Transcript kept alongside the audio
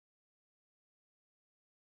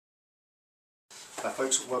Hi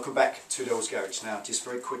folks, welcome back to Delboy's Garage. Now just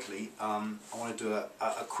very quickly, I want to do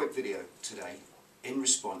a quick video today in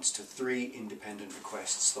response to 3 independent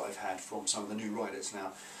requests that I've had from some of the new riders.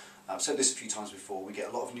 Now I've said this a few times before, we get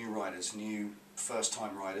a lot of new riders, new first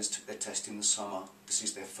time riders, took their test in the summer, this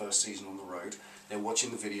is their first season on the road, they're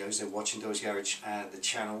watching the videos, they're watching Delboy's Garage the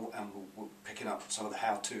channel, and we're picking up some of the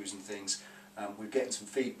how-tos and things. We're getting some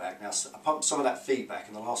feedback. Now some of that feedback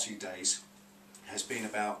in the last few days has been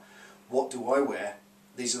about what do I wear.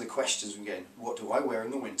 These are the questions we're getting. What do I wear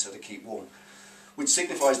in the winter to keep warm? Which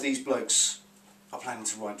signifies these blokes are planning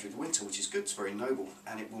to ride through the winter, which is good, it's very noble,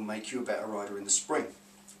 and it will make you a better rider in the spring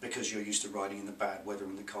because you're used to riding in the bad weather,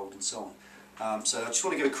 in the cold and so on. So I just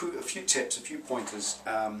want to give a few tips, a few pointers,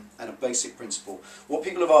 and a basic principle. What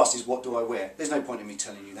people have asked is, what do I wear? There's no point in me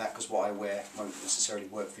telling you that because what I wear won't necessarily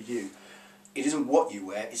work for you. It isn't what you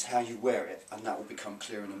wear, it's how you wear it, and that will become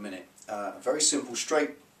clear in a minute. A very simple, straight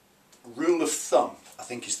rule of thumb, I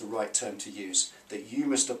think is the right term to use, that you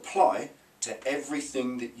must apply to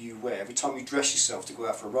everything that you wear. Every time you dress yourself to go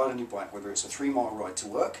out for a ride on your bike, whether it's a 3-mile ride to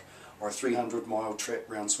work or a 300-mile trip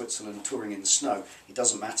around Switzerland touring in the snow, it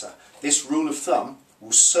doesn't matter. This rule of thumb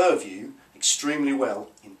will serve you extremely well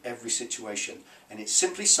in every situation, and it's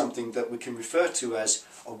simply something that we can refer to as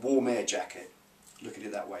a warm air jacket. Look at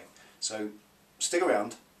it that way. So stick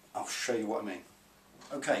around, I'll show you what I mean.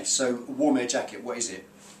 Okay, so a warm air jacket, what is it?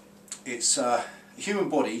 It's the human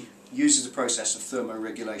body uses a process of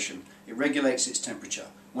thermoregulation. It regulates its temperature.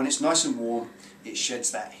 When it's nice and warm, it sheds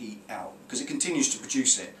that heat out because it continues to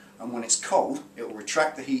produce it. And when it's cold, it will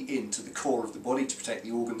retract the heat into the core of the body to protect the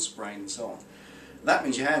organs, brain and so on. That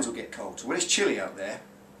means your hands will get cold. So when it's chilly out there,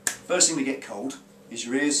 first thing to get cold is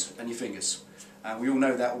your ears and your fingers. And we all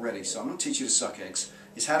know that already, so I'm going to teach you to suck eggs.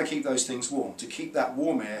 It's how to keep those things warm, to keep that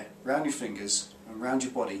warm air around your fingers and around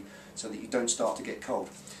your body so that you don't start to get cold.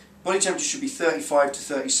 Body temperature should be 35 to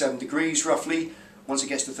 37 degrees roughly. Once it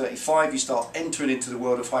gets to 35 you start entering into the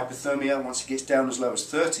world of hypothermia. Once it gets down as low as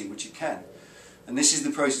 30, which it can. And this is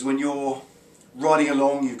the process when you're riding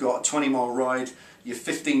along, you've got a 20-mile ride, you're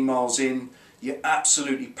 15 miles in, you're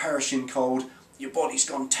absolutely perishing cold, your body's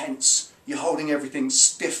gone tense, you're holding everything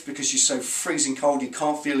stiff because you're so freezing cold you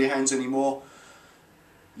can't feel your hands anymore.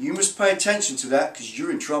 You must pay attention to that because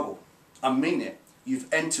you're in trouble. I mean it.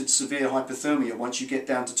 You've entered severe hypothermia once you get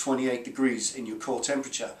down to 28 degrees in your core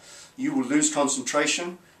temperature. You will lose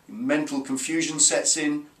concentration, mental confusion sets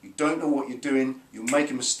in, you don't know what you're doing, you'll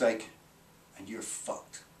make a mistake, and you're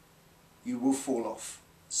fucked. You will fall off.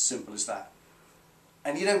 Simple as that.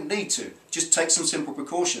 And you don't need to. Just take some simple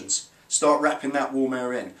precautions. Start wrapping that warm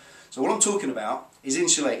air in. So what I'm talking about is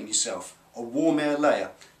insulating yourself. A warm air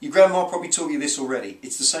layer. Your grandma probably taught you this already.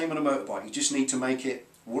 It's the same on a motorbike. You just need to make it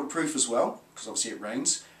waterproof as well, because obviously it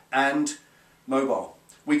rains, and mobile.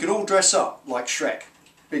 We could all dress up like Shrek,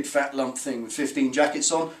 big fat lump thing with 15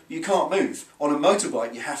 jackets on. You can't move. On a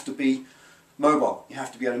motorbike you have to be mobile. You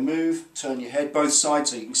have to be able to move, turn your head both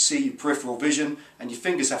sides so you can see your peripheral vision, and your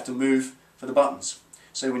fingers have to move for the buttons.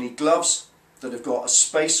 So we need gloves that have got a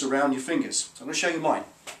space around your fingers. So I'm going to show you mine.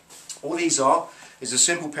 All these are is a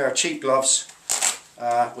simple pair of cheap gloves.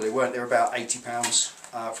 Well, they're about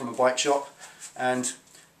 £80 from a bike shop. And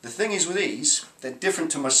the thing is with these, they're different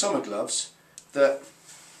to my summer gloves, that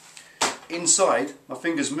inside my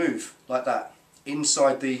fingers move like that,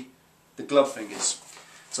 inside the glove fingers.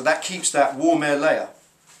 So that keeps that warm air layer.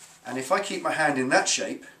 And if I keep my hand in that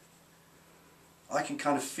shape, I can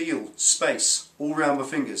kind of feel space all around my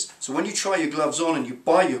fingers. So when you try your gloves on and you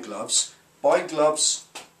buy your gloves, buy gloves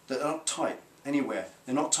that are not tight anywhere.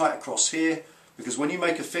 They're not tight across here, because when you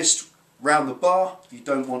make a fist round the bar, you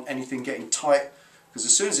don't want anything getting tight, because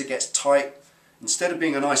as soon as it gets tight, instead of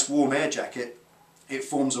being a nice warm air jacket, it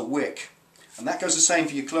forms a wick. And that goes the same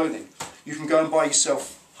for your clothing. You can go and buy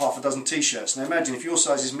yourself half a dozen t-shirts. Now imagine if your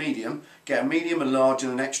size is medium, get a medium, a large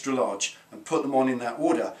and an extra large and put them on in that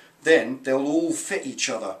order. Then they'll all fit each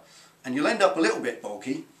other. And you'll end up a little bit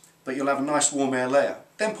bulky, but you'll have a nice warm air layer.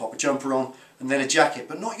 Then pop a jumper on and then a jacket,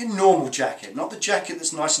 but not your normal jacket, not the jacket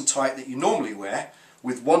that's nice and tight that you normally wear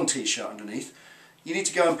with one t-shirt underneath. You need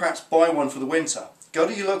to go and perhaps buy one for the winter. Go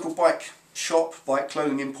to your local bike shop, bike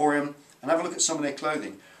clothing emporium, and have a look at some of their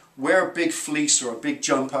clothing. Wear a big fleece or a big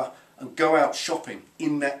jumper and go out shopping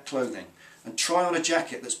in that clothing. And try on a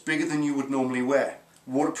jacket that's bigger than you would normally wear.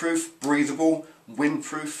 Waterproof, breathable,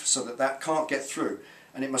 windproof, so that that can't get through.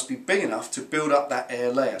 And it must be big enough to build up that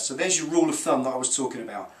air layer. So there's your rule of thumb that I was talking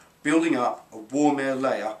about. Building up a warm air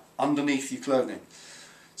layer underneath your clothing.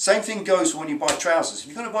 Same thing goes when you buy trousers. If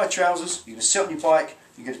you're going to buy trousers, you're going to sit on your bike,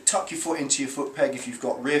 you're going to tuck your foot into your foot peg if you've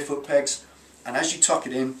got rear foot pegs, and as you tuck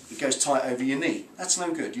it in, it goes tight over your knee. That's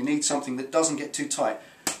no good. You need something that doesn't get too tight,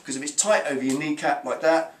 because if it's tight over your kneecap like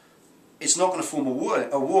that, it's not going to form a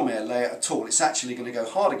warm air layer at all. It's actually going to go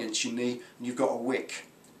hard against your knee, and you've got a wick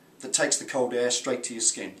that takes the cold air straight to your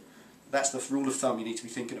skin. That's the rule of thumb you need to be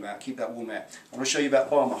thinking about. Keep that warm air. I'm going to show you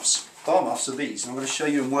about bar muffs. Bar muffs are these, and I'm going to show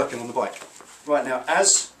you them working on the bike. Right now,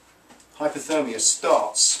 as hypothermia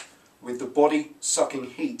starts with the body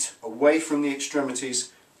sucking heat away from the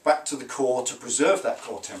extremities back to the core to preserve that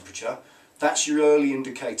core temperature, that's your early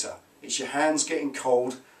indicator. It's your hands getting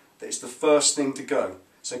cold that is the first thing to go.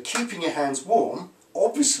 So keeping your hands warm,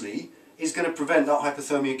 obviously, is going to prevent that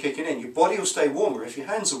hypothermia kicking in. Your body will stay warmer if your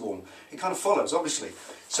hands are warm. It kind of follows, obviously.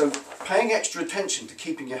 So paying extra attention to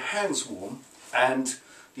keeping your hands warm and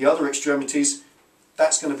the other extremities,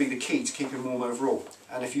 that's going to be the key to keeping warm overall.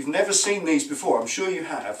 And if you've never seen these before, I'm sure you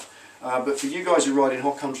have, but for you guys who ride in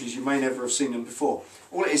hot countries, you may never have seen them before.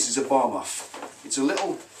 All it is a bar muff. It's a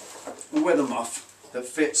little weather muff that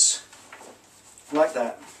fits like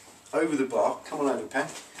that over the bar. Come on over, Pen.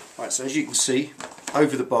 Right, so as you can see,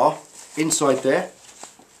 over the bar, inside there,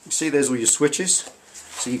 you see there's all your switches,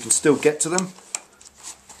 so you can still get to them,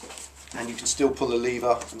 and you can still pull the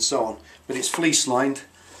lever and so on. But it's fleece lined,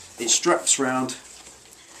 it straps round.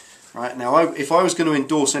 Right, now if I was going to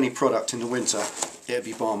endorse any product in the winter, it would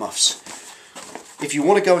be bar muffs. If you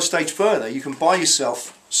want to go a stage further, you can buy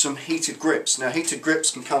yourself some heated grips. Now heated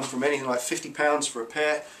grips can come from anything like £50 for a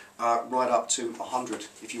pair, right up to 100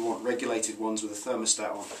 if you want regulated ones with a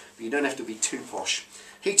thermostat on. But you don't have to be too posh.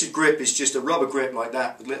 Heated grip is just a rubber grip like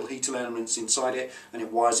that with little heater elements inside it, and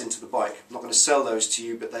it wires into the bike. I'm not going to sell those to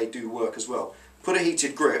you, but they do work as well. Put a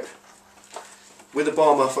heated grip with a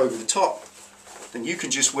bar muff over the top, then you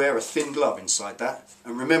can just wear a thin glove inside that.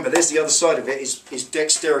 And remember, there's the other side of it, is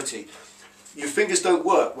dexterity. Your fingers don't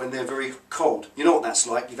work when they're very cold. You know what that's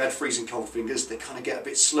like. You've had freezing cold fingers. They kind of get a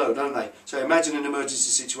bit slow, don't they? So imagine an emergency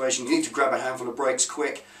situation. You need to grab a handful of brakes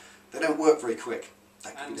quick. They don't work very quick.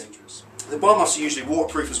 That can be dangerous. The bar muffs are usually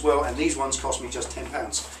waterproof as well, and these ones cost me just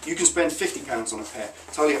 £10. You can spend £50 on a pair.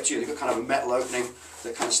 Totally up to you. They've got kind of a metal opening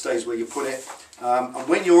that kind of stays where you put it. And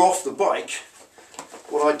when you're off the bike,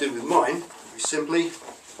 what I do with mine is simply,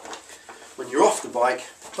 when you're off the bike,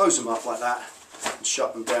 close them up like that and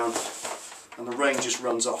shut them down, and the rain just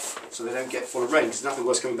runs off, so they don't get full of rain. There's nothing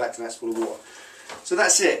worse coming back than that's full of water. So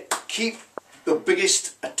that's it. Keep the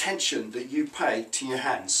biggest attention that you pay to your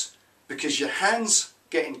hands, because your hands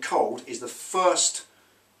getting cold is the first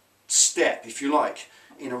step, if you like,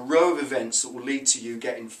 in a row of events that will lead to you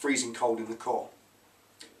getting freezing cold in the core.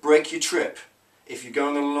 Break your trip. If you're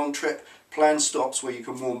going on a long trip, plan stops where you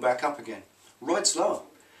can warm back up again. Ride slow.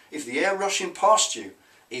 If the air rushing past you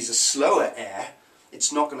is a slower air,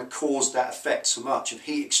 it's not going to cause that effect so much of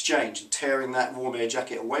heat exchange and tearing that warm air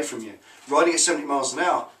jacket away from you. Riding at 70 miles an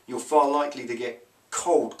hour, you're far likely to get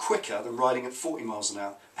cold quicker than riding at 40 miles an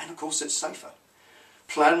hour, and of course it's safer.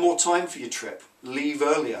 Plan more time for your trip. Leave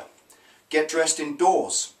earlier. Get dressed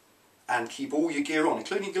indoors and keep all your gear on,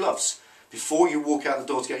 including gloves, before you walk out the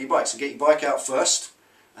door to get your bike. So get your bike out first,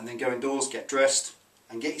 and then go indoors, get dressed,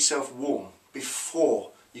 and get yourself warm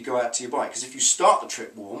before you go out to your bike. Because if you start the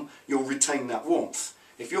trip warm, you'll retain that warmth.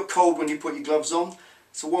 If you're cold when you put your gloves on,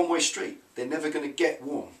 it's a one-way street. They're never going to get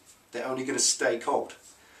warm. They're only going to stay cold.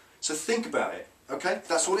 So think about it, okay?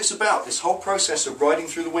 That's what it's about, this whole process of riding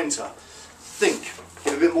through the winter. Think,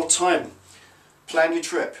 give a bit more time, plan your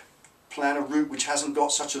trip. Plan a route which hasn't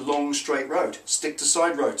got such a long straight road. Stick to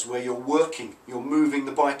side roads where you're working, you're moving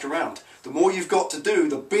the bike around. The more you've got to do,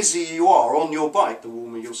 the busier you are on your bike, the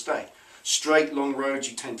warmer you'll stay. Straight long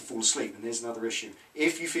roads, you tend to fall asleep, and there's another issue.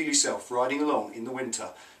 If you feel yourself riding along in the winter,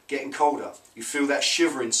 getting colder, you feel that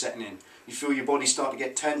shivering setting in, you feel your body start to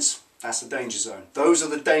get tense, that's the danger zone. Those are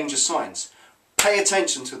the danger signs. Pay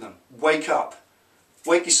attention to them. Wake up.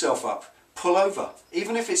 Wake yourself up. Pull over.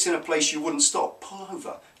 Even if it's in a place you wouldn't stop, pull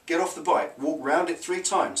over. Get off the bike, walk round it 3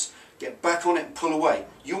 times, get back on it and pull away.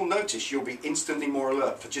 You'll notice you'll be instantly more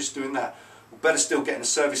alert for just doing that. Or better still, get in a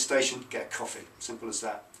service station, get a coffee. Simple as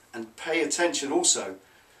that. And pay attention also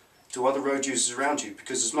to other road users around you,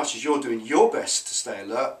 because as much as you're doing your best to stay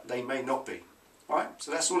alert, they may not be. Alright,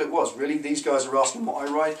 so that's all it was. Really, these guys are asking what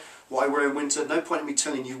I ride, what I wear in winter. No point in me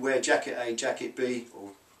telling you wear jacket A, jacket B, or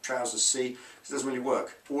trousers C, because it doesn't really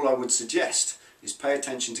work. All I would suggest is pay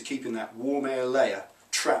attention to keeping that warm air layer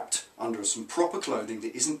trapped under some proper clothing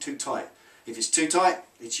that isn't too tight. If it's too tight,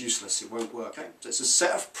 it's useless, it won't work. Okay? So it's a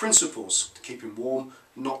set of principles to keep him warm,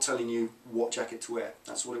 not telling you what jacket to wear.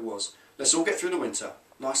 That's what it was. Let's all get through the winter,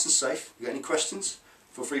 nice and safe. If you got any questions,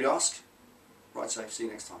 feel free to ask. Ride safe, see you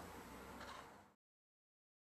next time.